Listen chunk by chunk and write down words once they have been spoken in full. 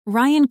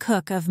Ryan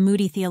Cook of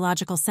Moody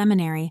Theological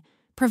Seminary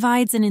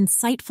provides an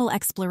insightful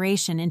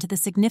exploration into the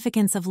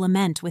significance of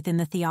lament within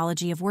the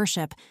theology of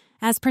worship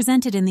as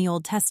presented in the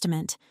Old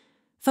Testament,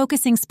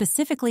 focusing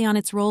specifically on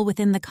its role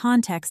within the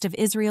context of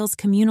Israel's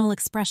communal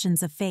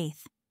expressions of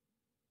faith.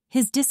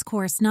 His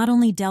discourse not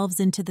only delves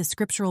into the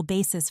scriptural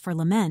basis for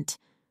lament,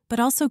 but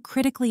also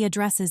critically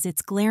addresses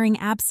its glaring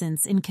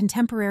absence in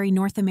contemporary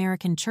North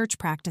American church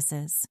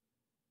practices.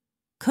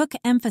 Cook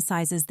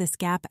emphasizes this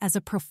gap as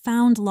a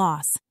profound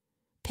loss,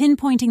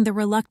 pinpointing the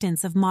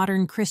reluctance of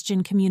modern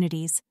Christian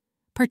communities,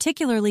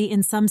 particularly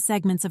in some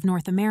segments of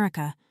North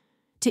America,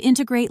 to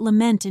integrate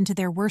lament into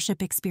their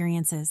worship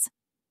experiences.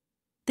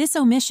 This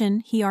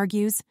omission, he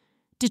argues,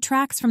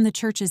 detracts from the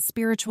Church's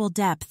spiritual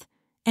depth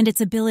and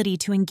its ability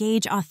to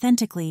engage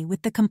authentically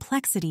with the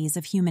complexities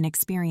of human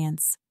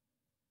experience.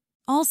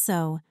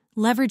 Also,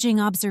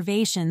 leveraging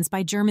observations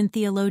by German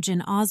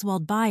theologian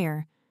Oswald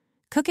Bayer,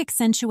 Cook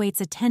accentuates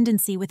a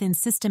tendency within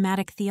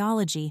systematic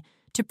theology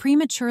to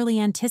prematurely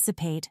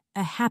anticipate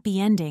a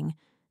happy ending,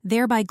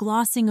 thereby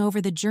glossing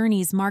over the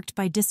journeys marked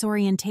by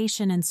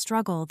disorientation and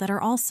struggle that are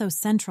also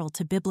central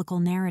to biblical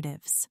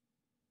narratives.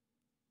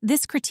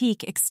 This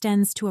critique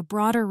extends to a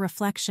broader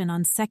reflection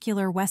on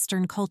secular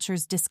Western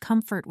culture's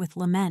discomfort with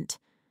lament,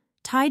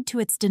 tied to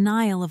its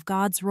denial of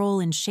God's role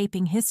in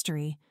shaping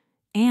history,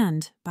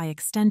 and, by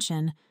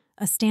extension,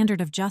 a standard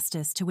of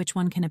justice to which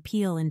one can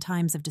appeal in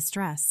times of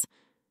distress.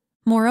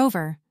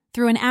 Moreover,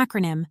 through an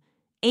acronym,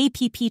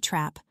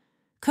 APP-TRAP,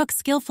 Cook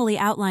skillfully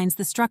outlines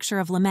the structure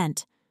of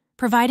lament,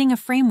 providing a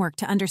framework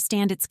to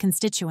understand its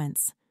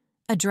constituents: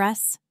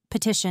 address,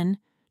 petition,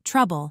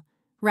 trouble,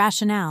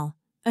 rationale,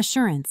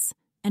 assurance,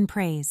 and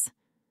praise.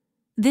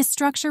 This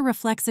structure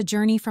reflects a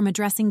journey from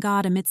addressing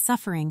God amidst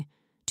suffering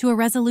to a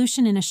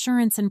resolution in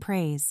assurance and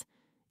praise,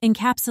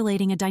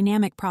 encapsulating a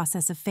dynamic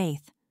process of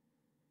faith.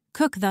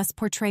 Cook thus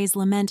portrays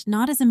lament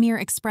not as a mere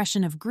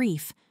expression of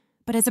grief,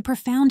 but as a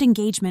profound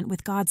engagement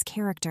with God's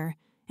character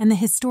and the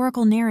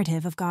historical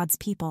narrative of God's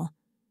people.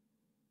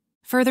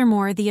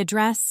 Furthermore, the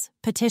address,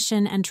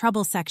 petition, and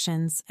trouble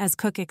sections, as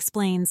Cook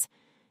explains,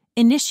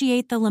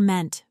 initiate the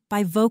lament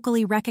by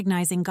vocally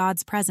recognizing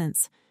God's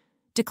presence,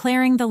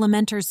 declaring the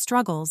lamenter's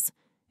struggles,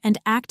 and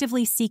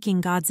actively seeking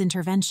God's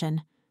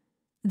intervention.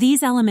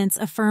 These elements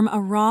affirm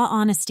a raw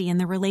honesty in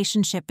the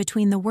relationship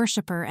between the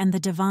worshiper and the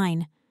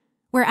divine,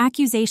 where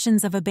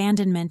accusations of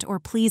abandonment or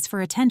pleas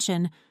for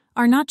attention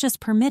are not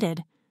just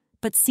permitted,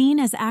 but seen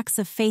as acts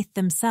of faith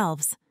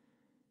themselves.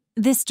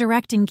 This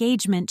direct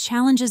engagement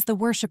challenges the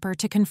worshiper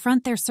to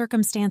confront their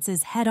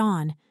circumstances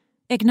head-on,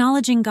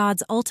 acknowledging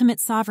God's ultimate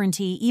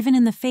sovereignty even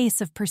in the face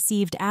of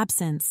perceived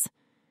absence.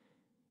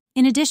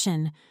 In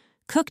addition,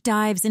 Cook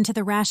dives into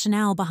the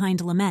rationale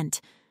behind lament,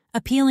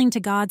 appealing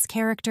to God's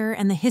character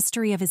and the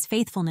history of his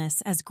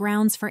faithfulness as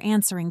grounds for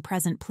answering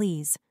present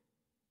pleas.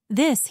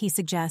 This, he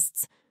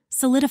suggests,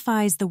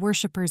 solidifies the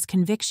worshiper's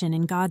conviction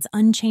in God's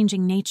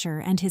unchanging nature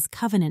and his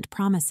covenant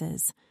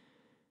promises.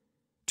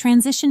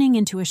 Transitioning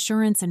into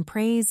assurance and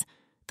praise,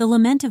 the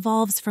lament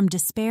evolves from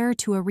despair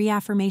to a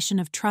reaffirmation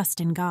of trust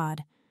in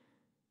God.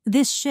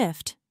 This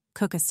shift,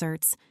 Cook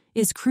asserts,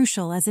 is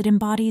crucial as it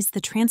embodies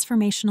the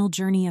transformational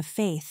journey of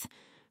faith,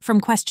 from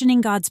questioning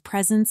God's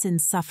presence in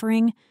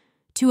suffering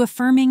to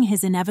affirming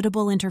his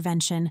inevitable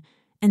intervention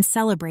and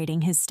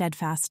celebrating his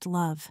steadfast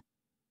love.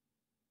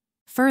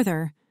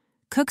 Further,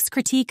 Cook's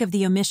critique of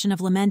the omission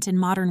of lament in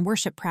modern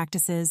worship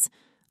practices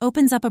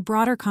opens up a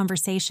broader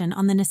conversation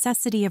on the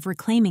necessity of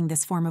reclaiming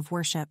this form of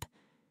worship.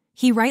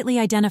 He rightly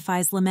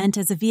identifies lament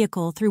as a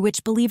vehicle through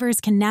which believers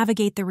can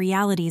navigate the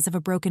realities of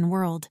a broken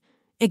world,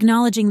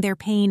 acknowledging their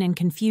pain and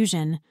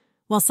confusion,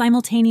 while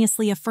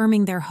simultaneously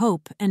affirming their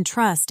hope and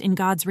trust in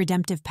God's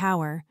redemptive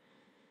power.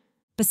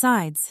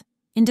 Besides,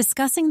 in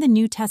discussing the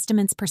New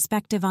Testament's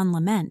perspective on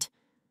lament,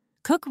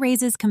 Cook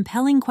raises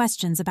compelling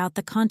questions about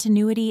the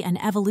continuity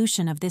and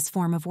evolution of this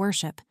form of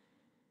worship.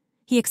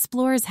 He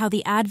explores how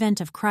the advent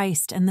of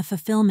Christ and the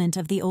fulfillment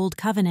of the Old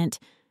Covenant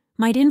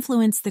might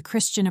influence the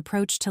Christian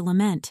approach to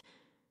lament,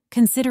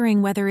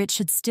 considering whether it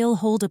should still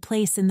hold a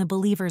place in the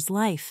believer's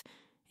life,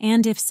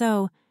 and if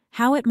so,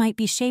 how it might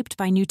be shaped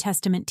by New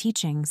Testament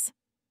teachings.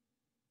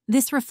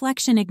 This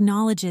reflection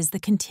acknowledges the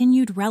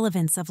continued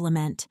relevance of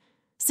lament,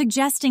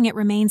 suggesting it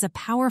remains a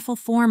powerful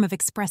form of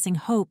expressing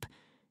hope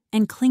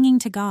and clinging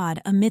to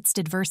God amidst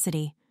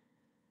adversity.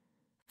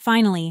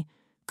 Finally,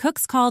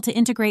 Cook's call to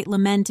integrate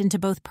lament into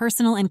both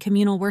personal and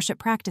communal worship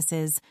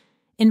practices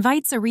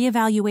invites a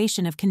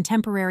reevaluation of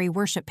contemporary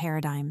worship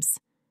paradigms.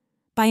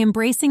 By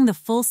embracing the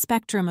full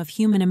spectrum of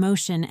human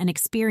emotion and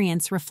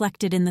experience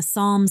reflected in the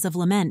Psalms of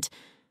Lament,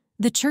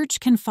 the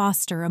Church can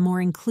foster a more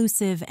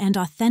inclusive and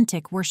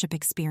authentic worship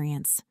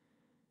experience.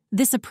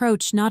 This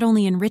approach not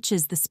only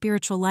enriches the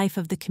spiritual life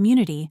of the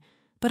community,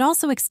 but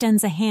also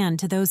extends a hand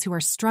to those who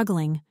are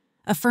struggling,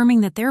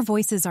 affirming that their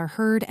voices are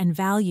heard and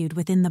valued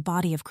within the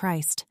body of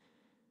Christ.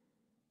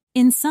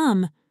 In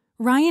sum,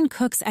 Ryan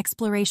Cook's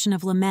exploration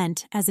of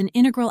lament as an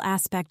integral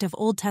aspect of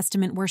Old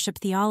Testament worship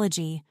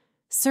theology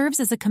serves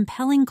as a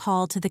compelling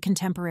call to the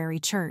contemporary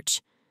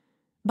church.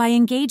 By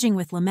engaging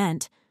with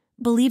lament,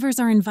 believers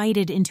are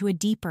invited into a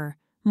deeper,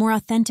 more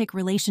authentic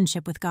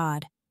relationship with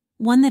God,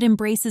 one that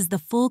embraces the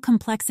full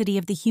complexity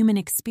of the human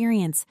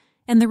experience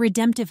and the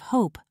redemptive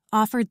hope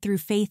offered through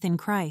faith in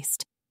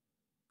Christ.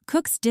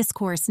 Cook's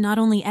discourse not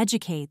only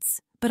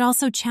educates, but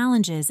also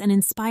challenges and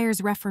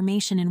inspires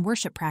reformation in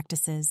worship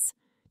practices,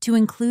 to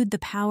include the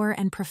power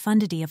and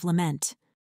profundity of lament.